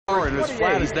and as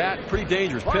flat as that, pretty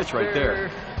dangerous pitch right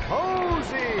there.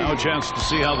 Now a chance to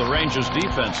see how the Rangers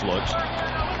defense looks.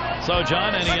 So,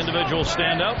 John, any individual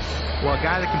standout? Well, a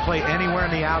guy that can play anywhere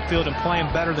in the outfield and play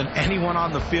him better than anyone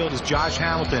on the field is Josh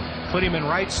Hamilton. Put him in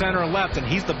right, center, and left, and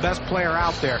he's the best player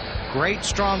out there. Great,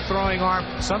 strong throwing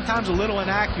arm, sometimes a little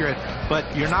inaccurate,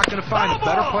 but you're not going to find a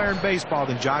better player in baseball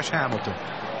than Josh Hamilton.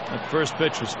 That first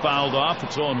pitch was fouled off.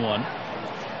 It's 0-1.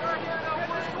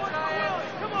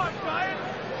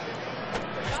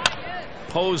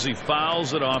 Posey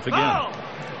fouls it off again.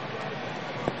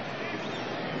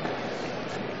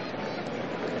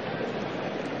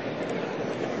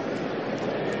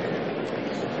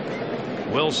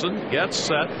 Wilson gets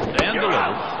set and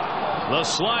delivered. The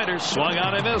slider swung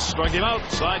on and missed. Struck him out.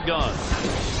 Side gone.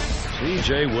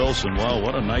 C.J. Wilson. Wow,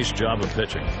 what a nice job of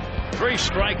pitching. 3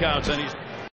 strikeouts, and he's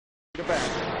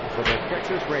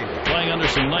playing under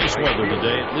some nice weather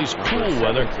today. At least cool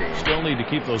weather. Still need to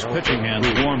keep those pitching hands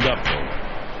warmed up, though.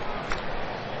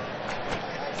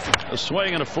 A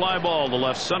swing and a fly ball to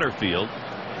left center field.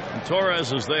 And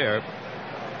Torres is there.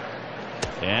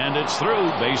 And it's through.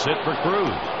 Base hit for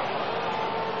Cruz.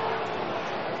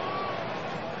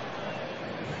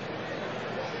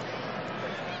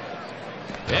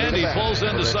 And he pulls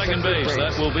into second base.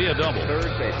 That will be a double.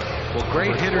 Well,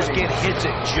 great hitters get hits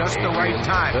at just the right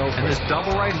time. And this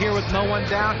double right here with no one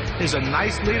down is a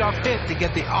nice leadoff hit to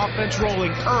get the offense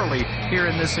rolling early here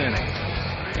in this inning.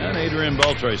 And Adrian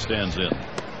Beltre stands in.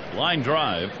 Line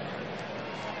drive.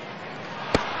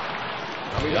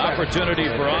 The opportunity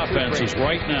for offense is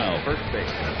right now.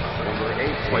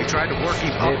 Well, he tried to work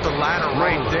him up the ladder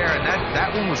right there, and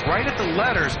that one was right at the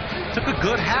letters. Took a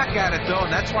good hack at it, though,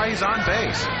 and that's why he's on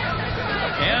base.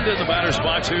 And in the batter's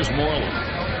box, here's Moreland.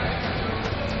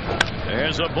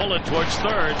 There's a bullet towards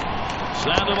third.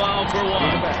 Sandoval for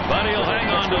 1. But he'll hang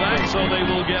on to that, so they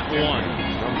will get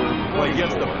 1. Well, he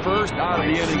gets the first out of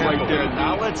the inning right there.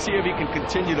 Now let's see if he can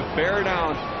continue to bear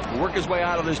down, work his way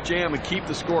out of this jam, and keep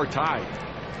the score tied.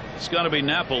 It's going to be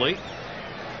Napoli.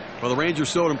 Well, the Rangers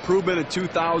showed improvement in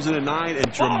 2009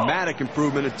 and dramatic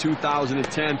improvement in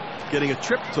 2010, getting a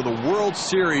trip to the World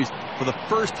Series for the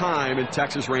first time in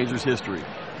Texas Rangers history.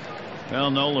 Well,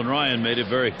 Nolan Ryan made it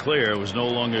very clear it was no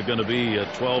longer going to be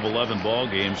 12-11 ball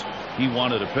games. He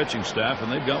wanted a pitching staff, and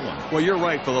they've got one. Well, you're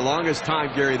right. For the longest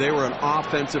time, Gary, they were an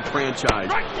offensive franchise.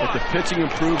 But the pitching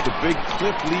improved. The big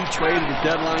Cliff Lee trade at the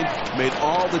deadline made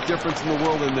all the difference in the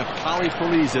world, and the Polly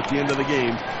Feliz at the end of the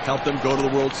game helped them go to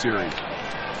the World Series.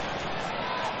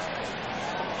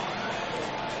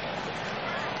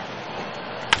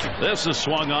 This is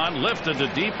swung on, lifted to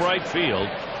deep right field.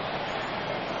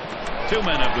 2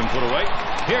 men have been put away.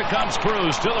 Here comes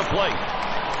Cruz to the plate.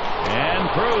 And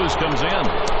Cruz comes in.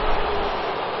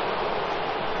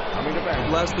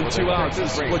 Less than 2 outs.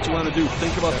 This is what you want to do.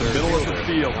 Think about the middle of the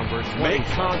field. Make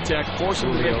contact, force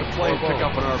him to make the play, and pick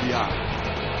up an RBI.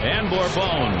 And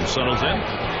Bourbon settles in.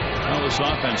 Now this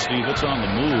offense, Steve, it's on the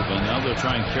move, and now they'll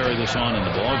try and carry this on in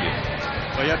the ballgame.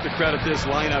 Well, you have to credit this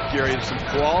lineup, Gary. Some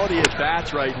quality at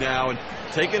bats right now, and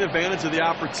taking advantage of the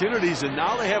opportunities, and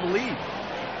now they have a lead.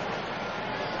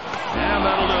 And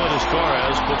that'll do it as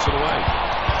Torres puts it away.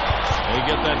 They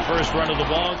get that first run of the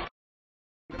ball.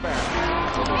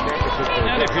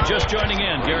 And if you're just joining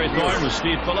in, Gary Thorne with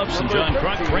Steve Phillips and John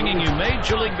Crunk bringing you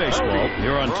Major League Baseball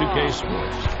here on 2K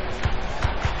Sports.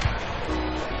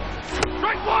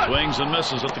 Swings and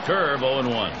misses at the curve,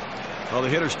 0-1. Well, the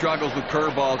hitter struggles with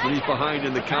curveballs when he's behind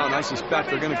in the count. I suspect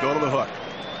they're going to go to the hook.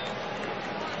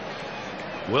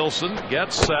 Wilson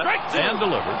gets set and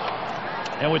delivered.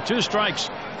 And with 2 strikes,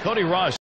 Cody Ross